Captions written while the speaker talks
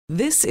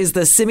This is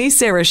the Simi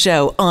Sara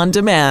Show on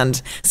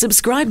demand.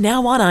 Subscribe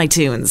now on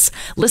iTunes.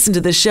 Listen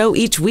to the show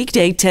each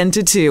weekday 10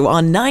 to 2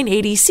 on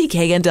 980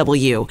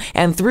 CKNW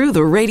and through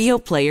the Radio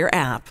Player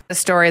app. The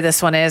story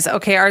this one is,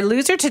 okay, our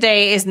loser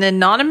today is an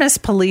anonymous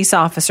police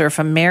officer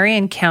from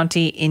Marion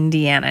County,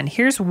 Indiana. And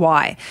here's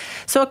why.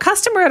 So a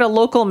customer at a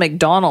local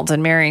McDonald's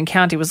in Marion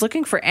County was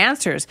looking for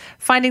answers,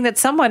 finding that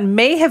someone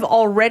may have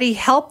already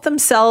helped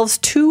themselves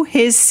to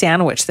his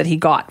sandwich that he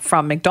got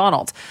from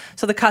McDonald's.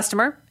 So the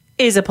customer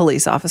is a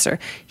police officer.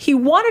 He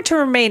wanted to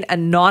remain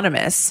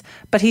anonymous,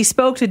 but he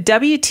spoke to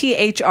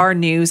WTHR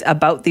News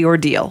about the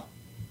ordeal.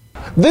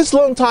 This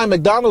longtime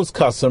McDonald's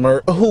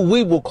customer, who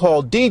we will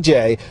call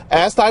DJ,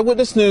 asked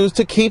Eyewitness News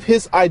to keep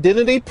his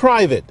identity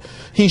private.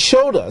 He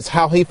showed us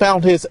how he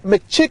found his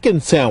McChicken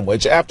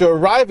sandwich after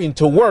arriving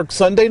to work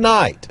Sunday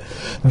night.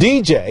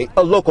 DJ,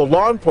 a local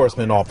law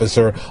enforcement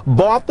officer,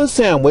 bought the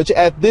sandwich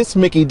at this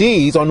Mickey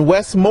D's on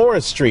West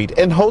Morris Street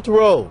and Holt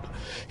Road.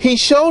 He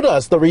showed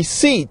us the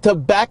receipt to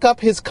back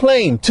up his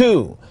claim,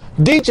 too.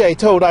 DJ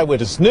told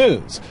Eyewitness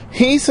News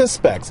he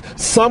suspects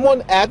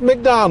someone at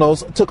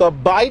McDonald's took a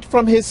bite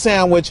from his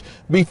sandwich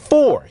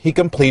before he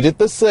completed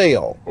the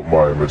sale.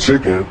 My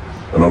chicken,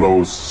 and I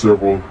know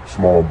several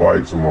small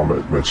bites of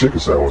my chicken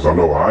sandwich. I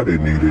know I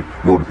didn't eat it,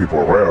 nor the people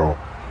around.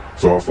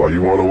 So I was like,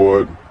 you wanna know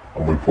what?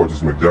 I'm gonna report this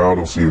to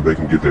McDonald's, see if they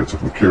can get that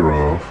taken care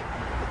of.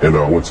 And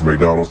I went to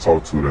McDonald's,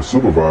 talked to their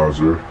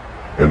supervisor,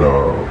 and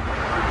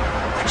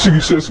she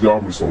just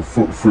got me some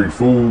free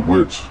food,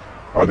 which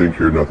I didn't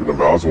care nothing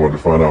about. I just wanted to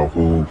find out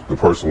who the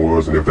person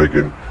was and if they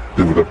can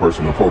deal with the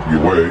person in an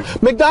appropriate way.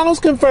 McDonald's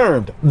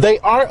confirmed they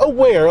are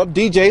aware of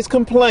DJ's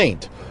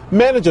complaint.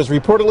 Managers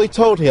reportedly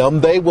told him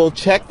they will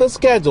check the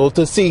schedule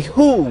to see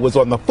who was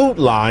on the food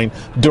line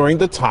during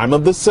the time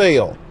of the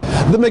sale.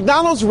 The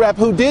McDonald's rep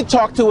who did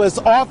talk to us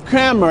off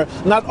camera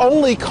not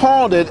only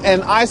called it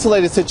an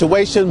isolated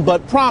situation,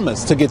 but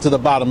promised to get to the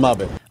bottom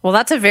of it. Well,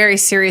 that's a very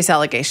serious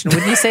allegation,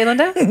 wouldn't you say,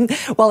 Linda?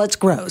 Well, it's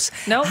gross.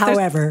 No,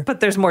 however. But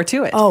there's more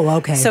to it. Oh,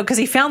 okay. So, because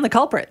he found the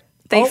culprit.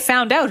 They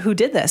found out who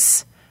did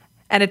this.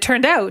 And it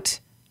turned out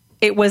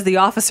it was the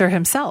officer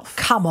himself.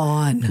 Come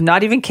on.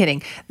 Not even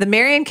kidding. The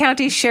Marion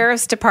County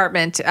Sheriff's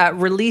Department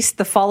released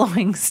the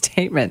following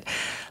statement.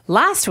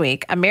 Last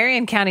week, a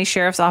Marion County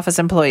Sheriff's Office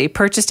employee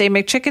purchased a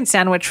McChicken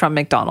sandwich from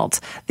McDonald's.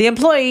 The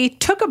employee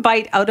took a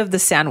bite out of the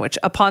sandwich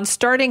upon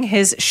starting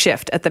his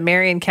shift at the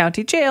Marion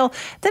County Jail,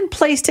 then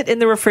placed it in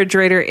the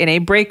refrigerator in a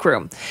break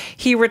room.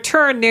 He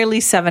returned nearly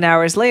 7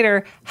 hours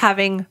later,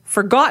 having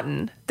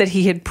forgotten that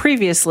he had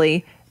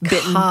previously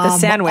bitten the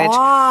sandwich.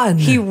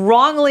 He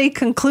wrongly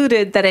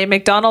concluded that a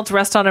McDonald's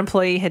restaurant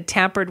employee had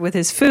tampered with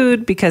his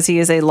food because he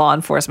is a law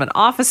enforcement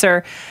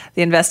officer.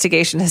 The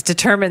investigation has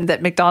determined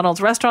that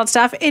McDonald's restaurant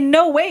staff in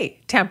no way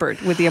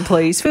tampered with the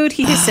employee's food.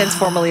 He has since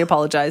formally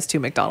apologized to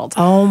McDonald's.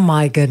 Oh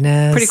my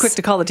goodness. Pretty quick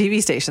to call the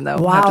TV station, though.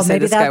 Wow,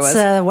 maybe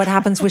that's what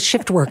happens with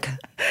shift work.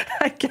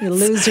 You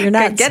lose your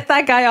nuts. Get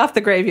that guy off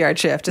the graveyard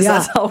shift,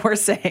 that's all we're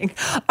saying.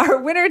 Our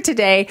winner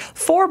today,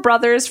 4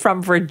 brothers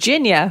from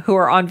Virginia who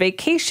are on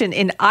vacation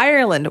in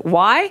Ireland.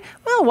 Why?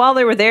 Well, while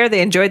they were there,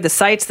 they enjoyed the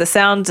sights, the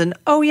sounds, and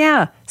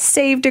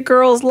saved a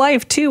girl's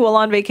life too while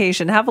on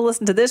vacation. Have a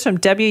listen to this from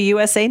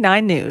WUSA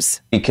 9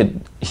 News. You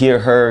could hear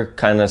her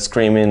kind of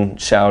screaming,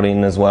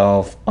 shouting as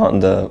well on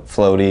the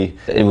floaty.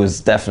 It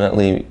was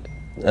definitely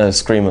a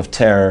scream of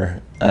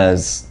terror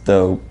as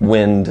the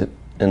wind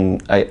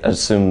and I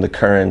assume the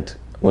current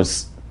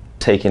was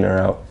taking her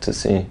out to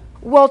sea.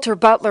 Walter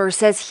Butler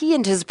says he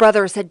and his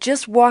brothers had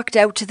just walked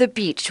out to the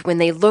beach when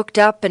they looked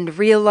up and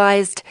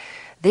realized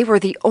they were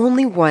the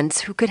only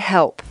ones who could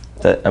help.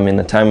 The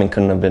timing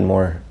couldn't have been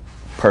more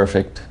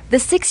perfect. The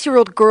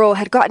 6-year-old girl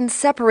had gotten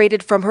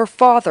separated from her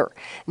father.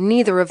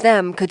 Neither of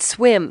them could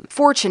swim.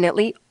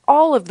 Fortunately,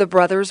 all of the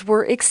brothers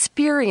were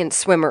experienced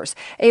swimmers,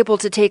 able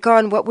to take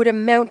on what would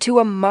amount to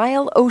a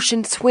mile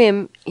ocean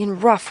swim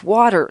in rough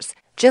waters.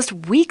 Just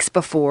weeks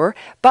before,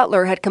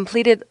 Butler had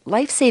completed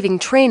life-saving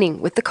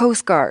training with the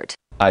Coast Guard.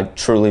 I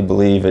truly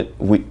believe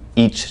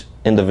each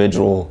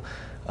individual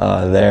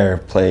there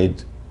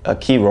played a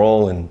key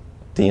role in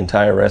the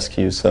entire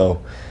rescue.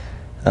 So,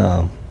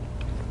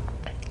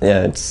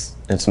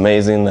 it's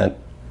amazing that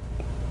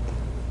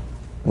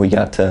we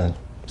got to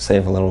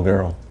save a little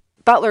girl.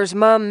 Butler's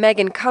mom,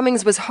 Megan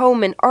Cummings, was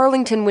home in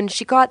Arlington when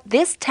she got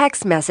this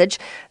text message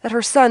that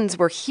her sons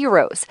were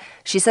heroes.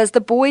 She says the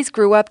boys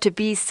grew up to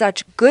be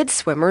such good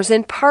swimmers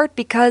in part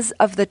because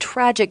of the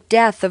tragic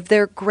death of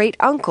their great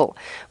uncle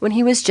when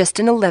he was just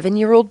an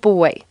 11-year-old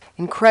boy.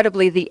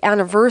 Incredibly, the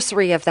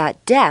anniversary of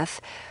that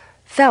death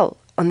fell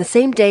on the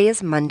same day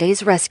as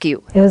Monday's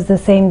rescue. It was the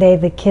same day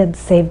the kids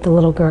saved the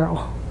little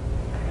girl.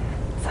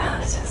 So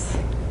it's just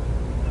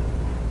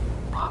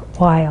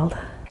wild.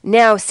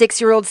 Now,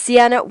 6-year-old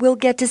Sienna will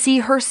get to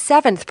see her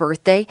 7th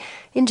birthday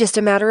in just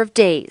a matter of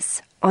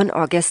days on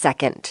August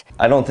 2nd.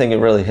 I don't think it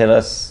really hit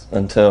us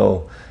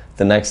until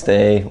the next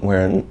day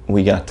when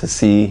we got to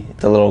see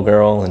the little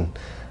girl and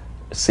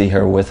see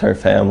her with her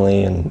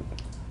family and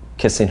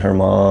kissing her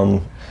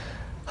mom,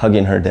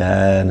 hugging her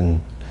dad.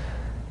 And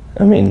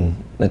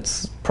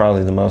it's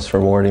probably the most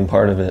rewarding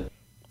part of it.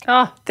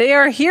 Oh, they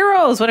are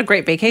heroes. What a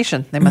great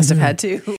vacation they must have had too.